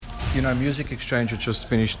You know, Music Exchange had just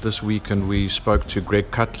finished this week, and we spoke to Greg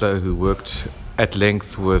Cutler, who worked at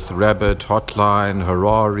length with Rabbit, Hotline,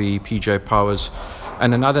 Harari, PJ Powers,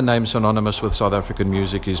 and another name synonymous with South African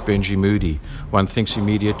music is Benji Moody. One thinks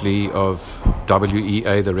immediately of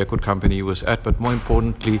WEA, the record company he was at, but more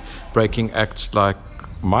importantly, breaking acts like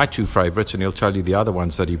my two favorites, and he'll tell you the other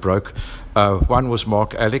ones that he broke. One was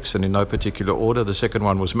Mark Alex, and in no particular order. The second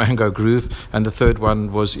one was Mango Groove, and the third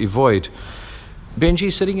one was Evoid.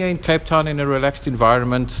 Benji, sitting here in Cape Town in a relaxed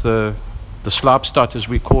environment, the Slaapstad as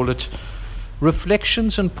we call it,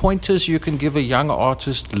 reflections and pointers you can give a young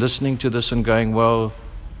artist listening to this and going, well,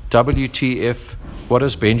 WTF, what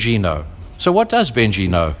does Benji know? So what does Benji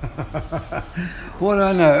know? What do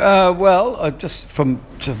I know? Just from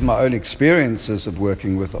my own experiences of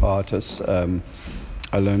working with artists,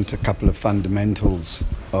 I learned a couple of fundamentals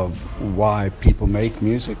of why people make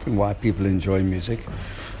music and why people enjoy music.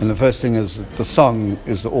 And the first thing is that the song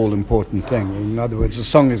is the all-important thing. In other words, the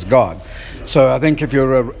song is God. So I think if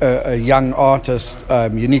you're a young artist,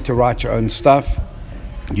 you need to write your own stuff.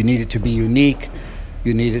 You need it to be unique.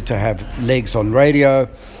 You need it to have legs on radio.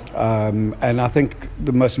 And I think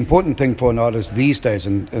the most important thing for an artist these days,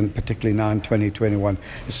 and particularly now in 2021,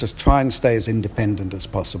 is to try and stay as independent as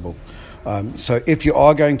possible. So if you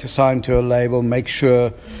are going to sign to a label, make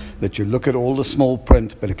sure that you look at all the small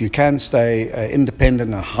print. But if you can stay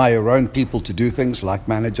independent and hire your own people to do things like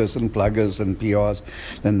managers and pluggers and PRs,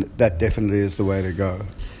 then that definitely is the way to go.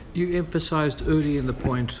 You emphasized early in the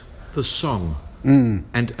point the song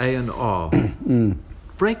and A&R.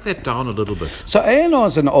 Break that down a little bit. So A&R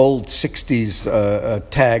is an old 60s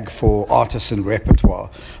tag for artists and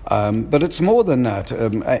repertoire, but it's more than that.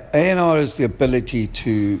 A&R is the ability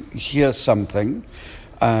to hear something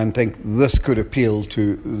and think this could appeal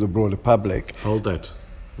to the broader public. Hold that.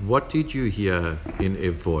 What did you hear in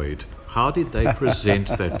Evoid? How did they present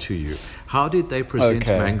that to you? How did they present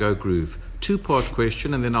Mango Groove? Two-part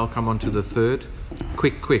question, and then I'll come on to the third.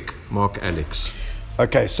 Quick, Mark Alex.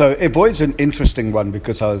 Okay, so Evoid's an interesting one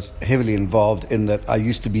because I was heavily involved in that. I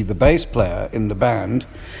used to be the bass player in the band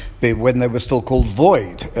when they were still called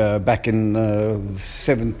Void back in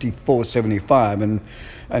 74, 75.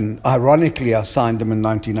 And ironically, I signed them in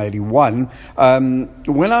 1981.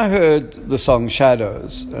 When I heard the song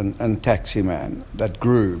Shadows and Taxi Man, that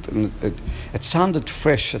groove, and it sounded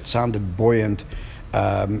fresh, it sounded buoyant.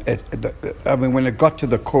 When it got to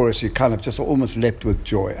the chorus, you kind of just almost leapt with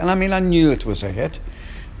joy. And I mean, I knew it was a hit,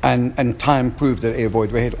 and time proved that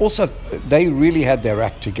Evoid were a hit. Also, they really had their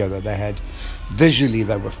act together. Visually,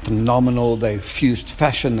 they were phenomenal. They fused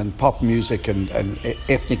fashion and pop music and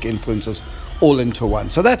ethnic influences all into one.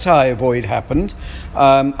 So that's how Evoid happened.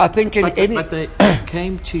 I think But they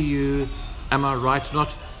came to you, am I right?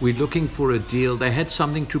 Not, we're looking for a deal. They had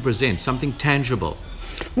something to present, something tangible.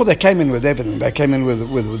 Well, they came in with everything. They came in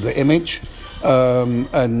with the image,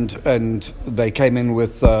 and they came in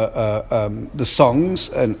with the songs,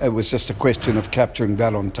 and it was just a question of capturing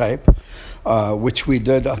that on tape, which we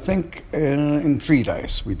did, I think, in 3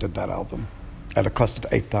 days. We did that album at a cost of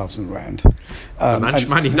 8,000 rand. Much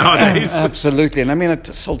money nowadays. Absolutely. And I mean, it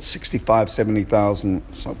sold 65, 70,000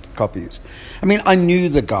 copies. I mean, I knew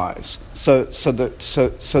the guys. So the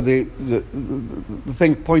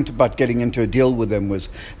point about getting into a deal with them was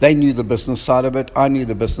they knew the business side of it. I knew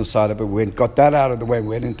the business side of it. We got that out of the way,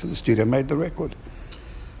 went into the studio, made the record.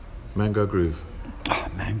 Mango Groove. Oh,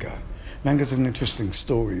 Mango. Mango's an interesting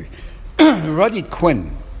story. Roddy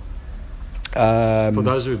Quinn. For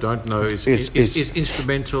those who don't know, is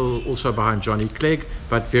instrumental also behind Johnny Clegg,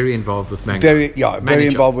 but very involved with Mango. Very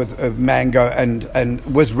involved with Mango, and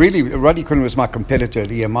was really, Roddy Quinn was my competitor at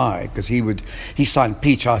EMI because he signed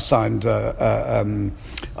Peach, I signed the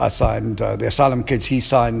Asylum Kids, he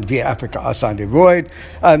signed Via Africa, I signed Evoid.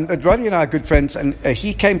 But Roddy and I are good friends, and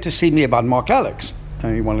he came to see me about Mark Alex.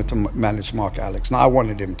 And he wanted to manage Mark Alex. And I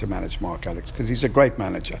wanted him to manage Mark Alex because he's a great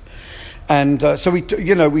manager. And so we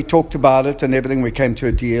talked about it and everything. We came to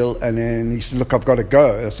a deal, and then he said, "Look, I've got to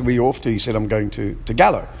go." I said, "Where are you off to?" He said, "I'm going to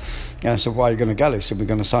Gallo." And I said, "Why are you going to Gallo?" He said, "We're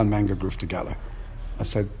going to sign Mango Groove to Gallo." I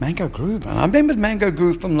said, "Mango Groove?" And I remembered Mango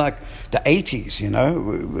Groove from like the 80s,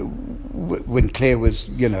 when Claire was,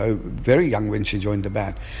 very young when she joined the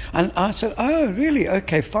band. And I said, "Oh, really?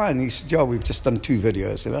 Okay, fine." He said, "Yeah, we've just done 2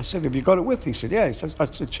 videos." And I said, "Have you got it with?" He said, "Yeah." He said, I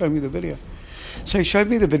said, "Show me the video." So he showed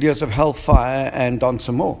me the videos of Hellfire and Dance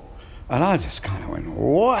Some More. And I just kind of went,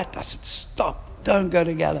 "What?" I said, "Stop, don't go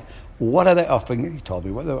together. What are they offering?" He told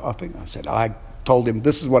me what they were offering. I said, I told him,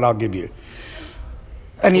 "This is what I'll give you."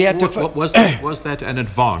 And he had was that an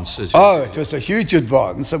advance? It was a huge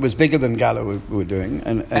advance. It was bigger than Gallo were doing.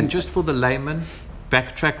 And just for the layman,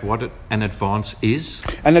 backtrack what an advance is?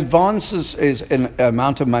 An advance is an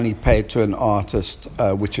amount of money paid to an artist,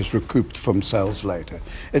 which is recouped from sales later.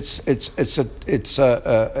 It's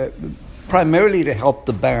primarily to help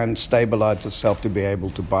the band stabilize itself to be able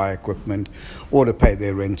to buy equipment or to pay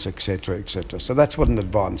their rents, etc., etc. So that's what an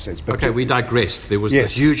advance is. But we digressed. There was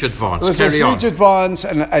this huge advance. There was huge advance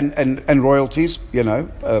and royalties,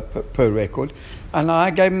 per record. And I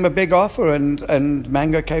gave him a big offer, and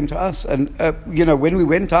Mango came to us. And, when we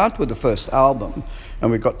went out with the first album, and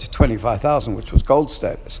we got to 25,000, which was gold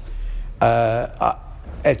status,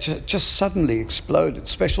 it just suddenly exploded.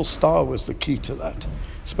 Special Star was the key to that.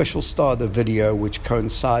 Special Star, the video, which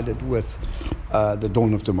coincided with the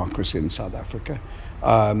dawn of democracy in South Africa,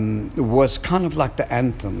 was kind of like the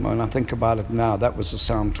anthem. When I think about it now, that was the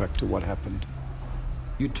soundtrack to what happened.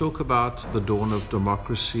 You talk about the dawn of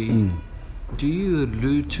democracy. Do you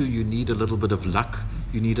allude to you need a little bit of luck?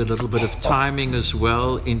 You need a little bit of timing as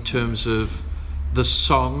well in terms of the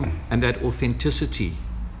song and that authenticity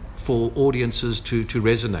for audiences to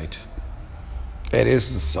resonate? It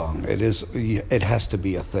is the song. It has to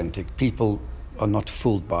be authentic. People are not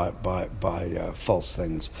fooled by false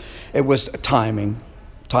things. It was timing.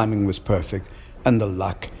 Timing was perfect, and the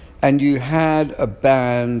luck. And you had a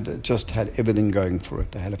band that just had everything going for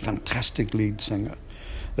it. They had a fantastic lead singer.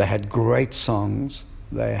 They had great songs.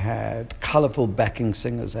 They had colourful backing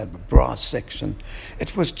singers. They had a brass section.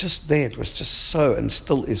 It was just there. It was just so, and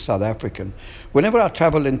still is, South African. Whenever I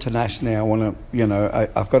travel internationally, I want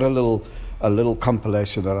to, I've got a little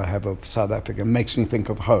compilation that I have of South Africa. It makes me think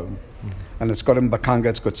of home. And it's got Mbakanga,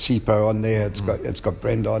 it's got Sipho on there, it's got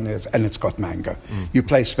Brenda on there, and it's got Mango. You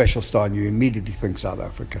play Special Star and you immediately think South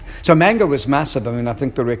Africa. So Mango was massive. I mean, I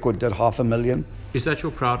think the record did 500,000. Is that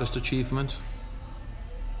your proudest achievement?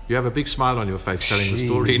 You have a big smile on your face telling the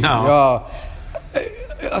story now. Yeah.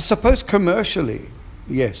 I suppose commercially,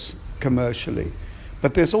 yes, commercially.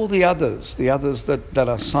 But there's all the others that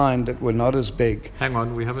are signed that were not as big. Hang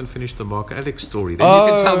on, we haven't finished the Mark Alex story. Then you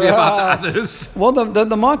can tell me about the others. Well,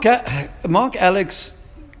 the Mark Alex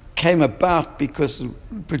came about because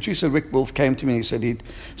producer Rick Wolf came to me and he said he'd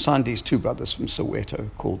signed these two brothers from Soweto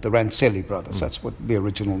called the Rancelli Brothers. That's what the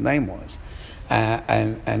original name was.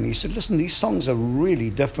 And he said, listen, these songs are really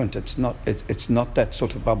different. It's not that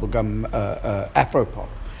sort of bubblegum Afro-pop.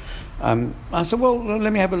 I said, well,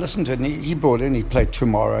 let me have a listen to it. And he brought in, he played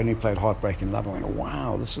Tomorrow and he played Heartbreaking Love. I went,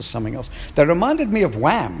 wow, this is something else. They reminded me of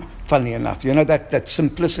Wham, funnily enough, that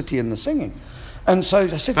simplicity in the singing. And so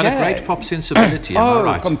I said, a great pop sensibility, am I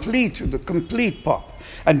right? The complete pop.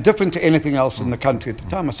 And different to anything else in the country at the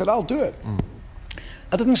time. I said, I'll do it.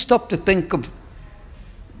 I didn't stop to think of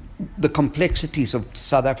the complexities of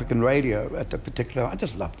South African radio at the particular. I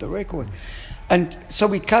just loved the record. And so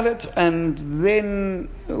we cut it, and then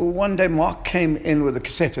one day Mark came in with a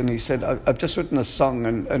cassette and he said, I've just written a song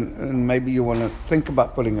and maybe you want to think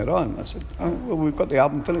about putting it on. I said, oh, well, we've got the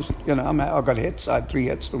album finished. I've got hits. I had 3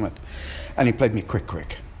 hits from it. And he played me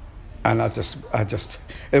Quick. And I just,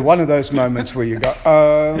 one of those moments where you go,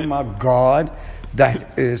 oh my God,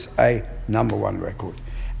 that is a number one record.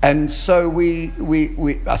 And so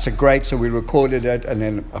I said, great, so we recorded it, and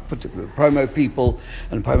then I put it to the promo people,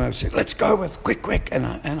 and the promo said, let's go with Quick. And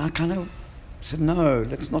I kind of said, no,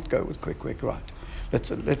 let's not go with Quick, right.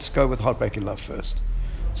 Let's go with Heartbreaking Love first.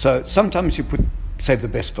 So sometimes you save the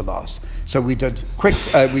best for last. So we did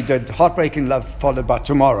we did Heartbreaking Love followed by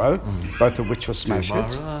Tomorrow, both of which were smash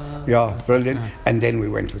hits. Yeah, brilliant. And then we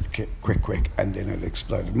went with Quick, and then it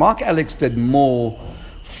exploded. Mark Alex did more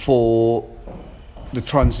for the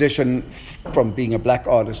transition from being a black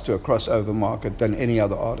artist to a crossover market than any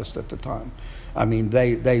other artist at the time. I mean,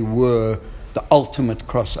 they were the ultimate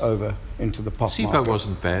crossover into the pop market. Sipho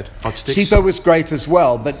wasn't bad. Hot Sticks. Sipho was great as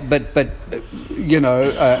well, but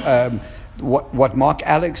what Mark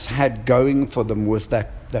Alex had going for them was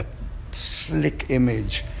that slick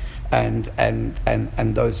image and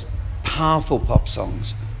those powerful pop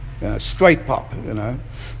songs, straight pop,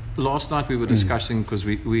 Last night we were discussing, because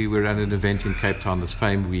we were at an event in Cape Town this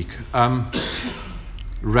Fame Week,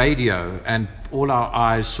 radio, and all our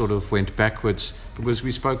eyes sort of went backwards because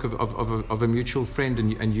we spoke of a mutual friend,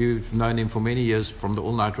 and you've known him for many years from the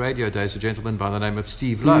All Night Radio days, a gentleman by the name of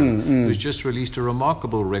Steve Lowe, who's just released a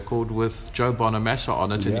remarkable record with Joe Bonamassa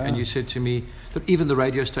on it, and you said to me that even the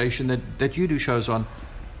radio station that you do shows on,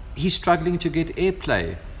 he's struggling to get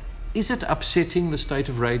airplay Is it upsetting the state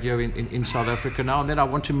of radio in South Africa now? And then I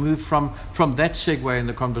want to move from that segue in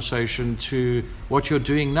the conversation to what you're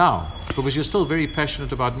doing now, because you're still very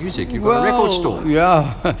passionate about music. You've got a record store.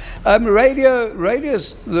 Yeah. The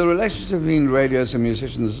relationship between radios and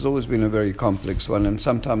musicians has always been a very complex one, and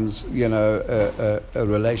sometimes, a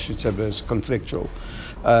relationship is conflictual.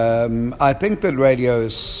 I think that radio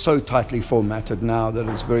is so tightly formatted now that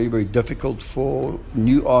it's very, very difficult for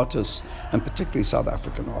new artists, and particularly South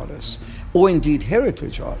African artists, or indeed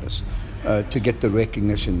heritage artists, to get the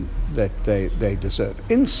recognition that they deserve.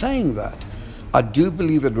 In saying that, I do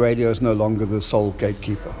believe that radio is no longer the sole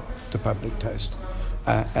gatekeeper to public taste.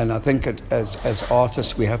 And I think as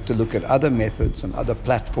artists, we have to look at other methods and other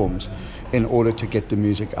platforms in order to get the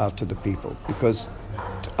music out to the people, because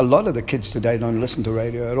a lot of the kids today don't listen to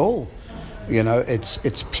radio at all.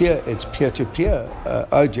 It's peer to peer.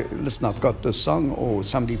 Listen, I've got this song, or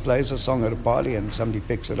somebody plays a song at a party and somebody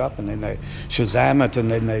picks it up and then they Shazam it and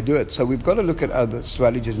then they do it. So we've got to look at other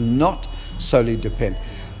strategies, not solely depend.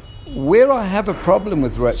 Where I have a problem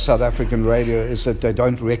with South African radio is that they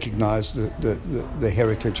don't recognize the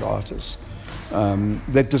heritage artists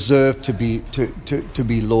that deserve to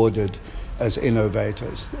be lauded as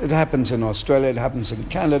innovators. It happens in Australia, it happens in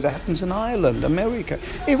Canada, it happens in Ireland, America.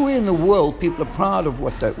 Everywhere in the world, people are proud of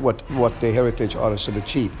what the heritage artists have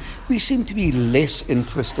achieved. We seem to be less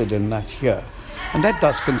interested in that here, and that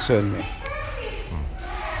does concern me.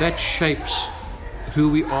 That shapes who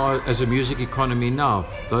we are as a music economy now,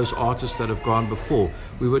 those artists that have gone before.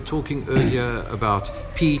 We were talking earlier about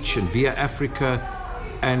Peach and Via Africa,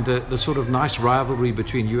 and the sort of nice rivalry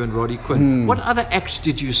between you and Roddy Quinn. What other acts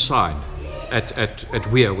did you sign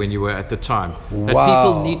at Weir when you were at the time that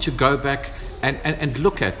people need to go back and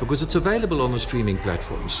look at, because it's available on the streaming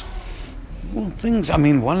platforms? Well,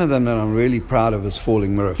 one of them that I'm really proud of is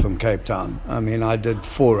Falling Mirror from Cape Town. I did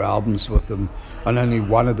 4 albums with them, and only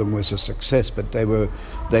one of them was a success, but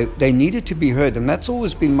they needed to be heard, and that's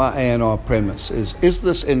always been my A&R premise, is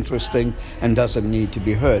this interesting and does it need to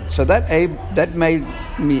be heard? So that made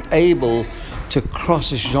me able to cross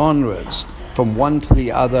genres from one to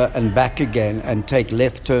the other and back again, and take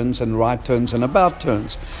left turns and right turns and about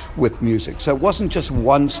turns with music. So it wasn't just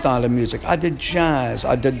one style of music. I did jazz,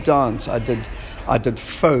 I did dance, I did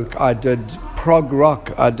folk, I did prog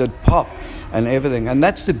rock, I did pop and everything. And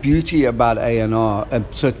that's the beauty about A&R, and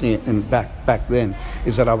certainly back then,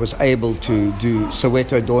 is that I was able to do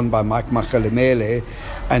Soweto Dawn by Mike Makhalemele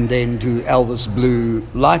and then do Elvis Blue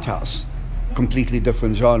Lighthouse, completely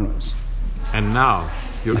different genres. And now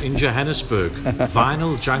you're in Johannesburg,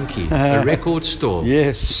 Vinyl Junkie, a record store.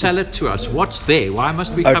 Yes. Sell it to us. What's there? Why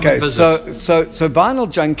must we come and visit? So Vinyl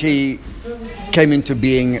Junkie came into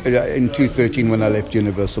being in 2013 when I left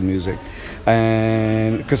Universal Music.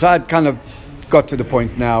 And because I'd kind of got to the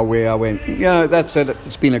point now where I went, that's it.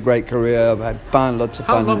 It's been a great career. I've had fun, lots of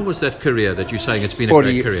fun. How long was that career that you're saying it's been a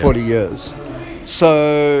great career? 40 years.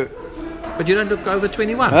 So... But you don't look over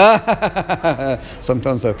 21.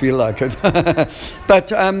 Sometimes I feel like it. But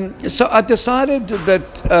so I decided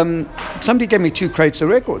that somebody gave me 2 crates of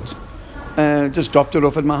records. Just dropped it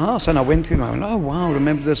off at my house, and I went through and I went, oh wow,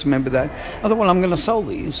 remember this, remember that. I thought, well, I'm going to sell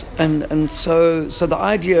these. And so the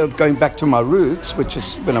idea of going back to my roots, which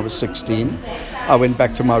is when I was 16, I went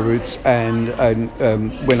back to my roots, and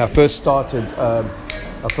when I first started,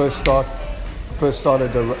 I first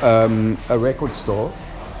started a record store.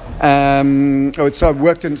 I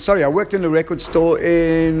worked in a record store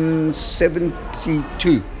in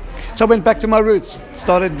 72. So I went back to my roots,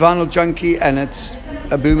 started Vinyl Junkie, and it's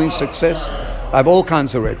a booming success. I have all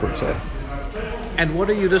kinds of records there. And what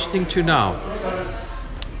are you listening to now?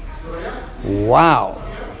 Wow.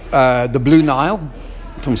 The Blue Nile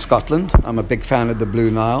from Scotland. I'm a big fan of the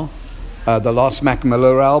Blue Nile. The last Mac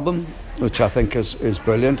Miller album, which I think is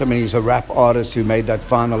brilliant. He's a rap artist who made that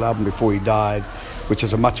final album before he died, which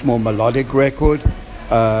is a much more melodic record.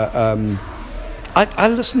 I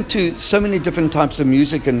listen to so many different types of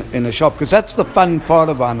music in a shop, because that's the fun part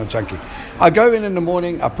of Vinyl Junkie. I go in the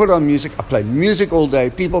morning, I put on music, I play music all day.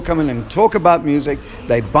 People come in and talk about music,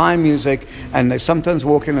 they buy music, and they sometimes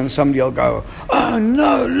walk in and somebody will go, oh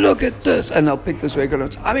no, look at this, and they'll pick this record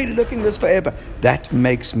up. I've been looking this forever. That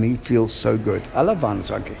makes me feel so good. I love Vinyl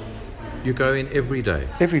Junkie. You go in every day?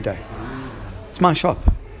 Every day. It's my shop.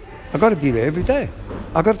 I've got to be there every day.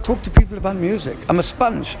 I've got to talk to people about music. I'm a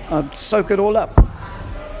sponge. I soak it all up.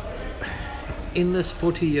 In this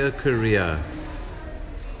 40-year career,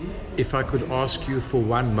 if I could ask you for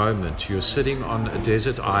one moment, you're sitting on a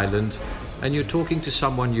desert island and you're talking to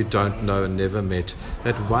someone you don't know and never met,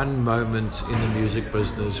 that one moment in the music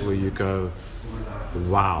business where you go,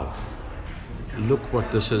 wow, look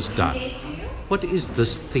what this has done. What is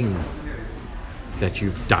this thing that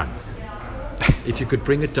you've done? If you could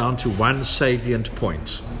bring it down to one salient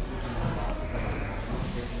point.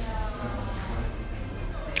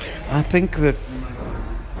 I think that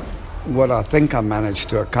what I think I managed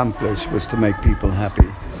to accomplish was to make people happy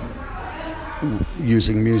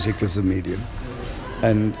using music as a medium.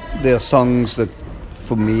 And there are songs that,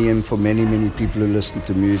 for me and for many, many people who listen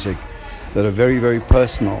to music, that are very, very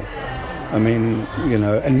personal. I mean,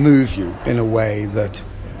 and move you in a way that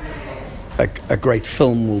a great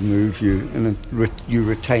film will move you, and you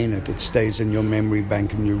retain it. It stays in your memory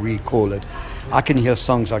bank and you recall it. I can hear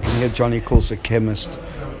songs. I can hear Johnny Calls the Chemist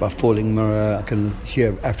by Falling Mirror. I can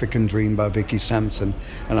hear African Dream by Vicky Sampson,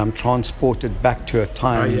 and I'm transported back to a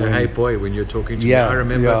time when... Hey boy, when you're talking to me, I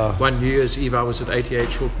remember one New Year's Eve I was at 88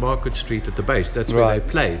 Short Market Street at the base. That's where they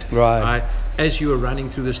played. Right. As you were running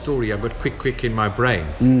through the story, I got quick in my brain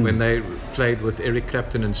when they played with Eric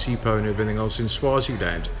Clapton and Sipho and everything else in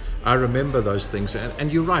Swaziland. I remember those things,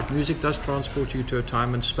 and you're right, music does transport you to a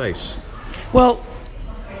time and space. Well,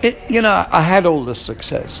 I had all this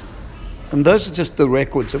success, and those are just the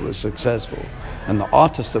records that were successful and the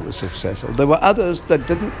artists that were successful. There were others that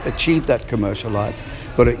didn't achieve that commercial height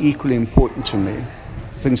but are equally important to me.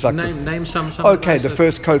 Things like name some. Okay, the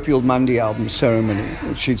first Cofield Mundy album,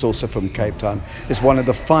 Ceremony. She's also from Cape Town. It's one of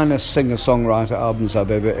the finest singer-songwriter albums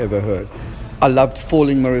I've ever heard. I loved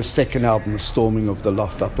Falling Mirror's second album, The Storming of the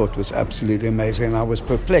Loft. I thought it was absolutely amazing, and I was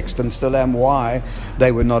perplexed, and still am, why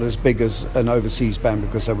they were not as big as an overseas band,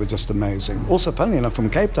 because they were just amazing. Also, funny enough,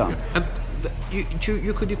 from Cape Town.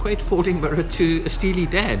 You could equate Falling Mirror to Steely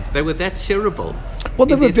Dan. They were that cerebral. Well,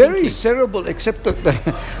 they were very cerebral, except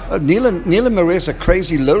that Neil Marais is a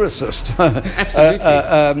crazy lyricist.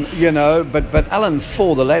 Absolutely. But Alan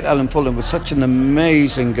Fall, the late Alan Fall, was such an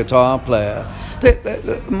amazing guitar player.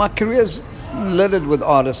 My career's littered with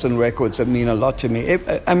artists and records that mean a lot to me.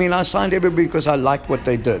 I signed everybody because I liked what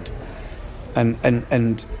they did,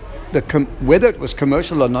 and whether it was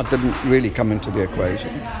commercial or not didn't really come into the equation.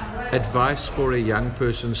 Advice for a young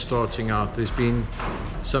person starting out. There's been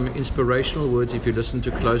some inspirational words if you listen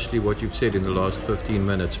to closely what you've said in the last 15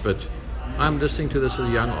 minutes, but I'm listening to this as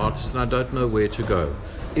a young artist and I don't know where to go.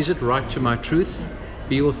 Is it right to my truth?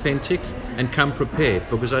 Be authentic and come prepared,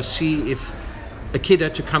 because I see if a kid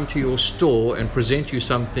had to come to your store and present you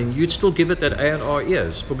something, you'd still give it that A&R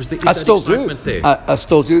ears, because there is excitement there. I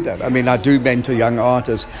still do that. I do mentor young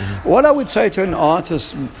artists. Mm-hmm. What I would say to an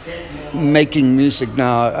artist making music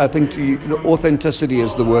now, I think the authenticity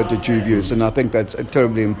is the word that you've used, and I think that's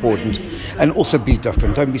terribly important. And also be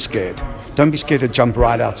different. Don't be scared. Don't be scared to jump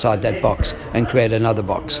right outside that box and create another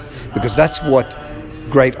box, because that's what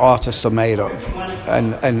great artists are made of.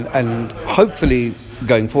 And hopefully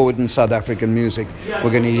going forward in South African music, we're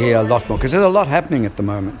going to hear a lot more, because there's a lot happening at the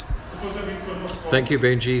moment. Thank you,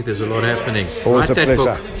 Benji. There's a lot happening. Always a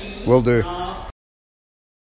pleasure. Will do.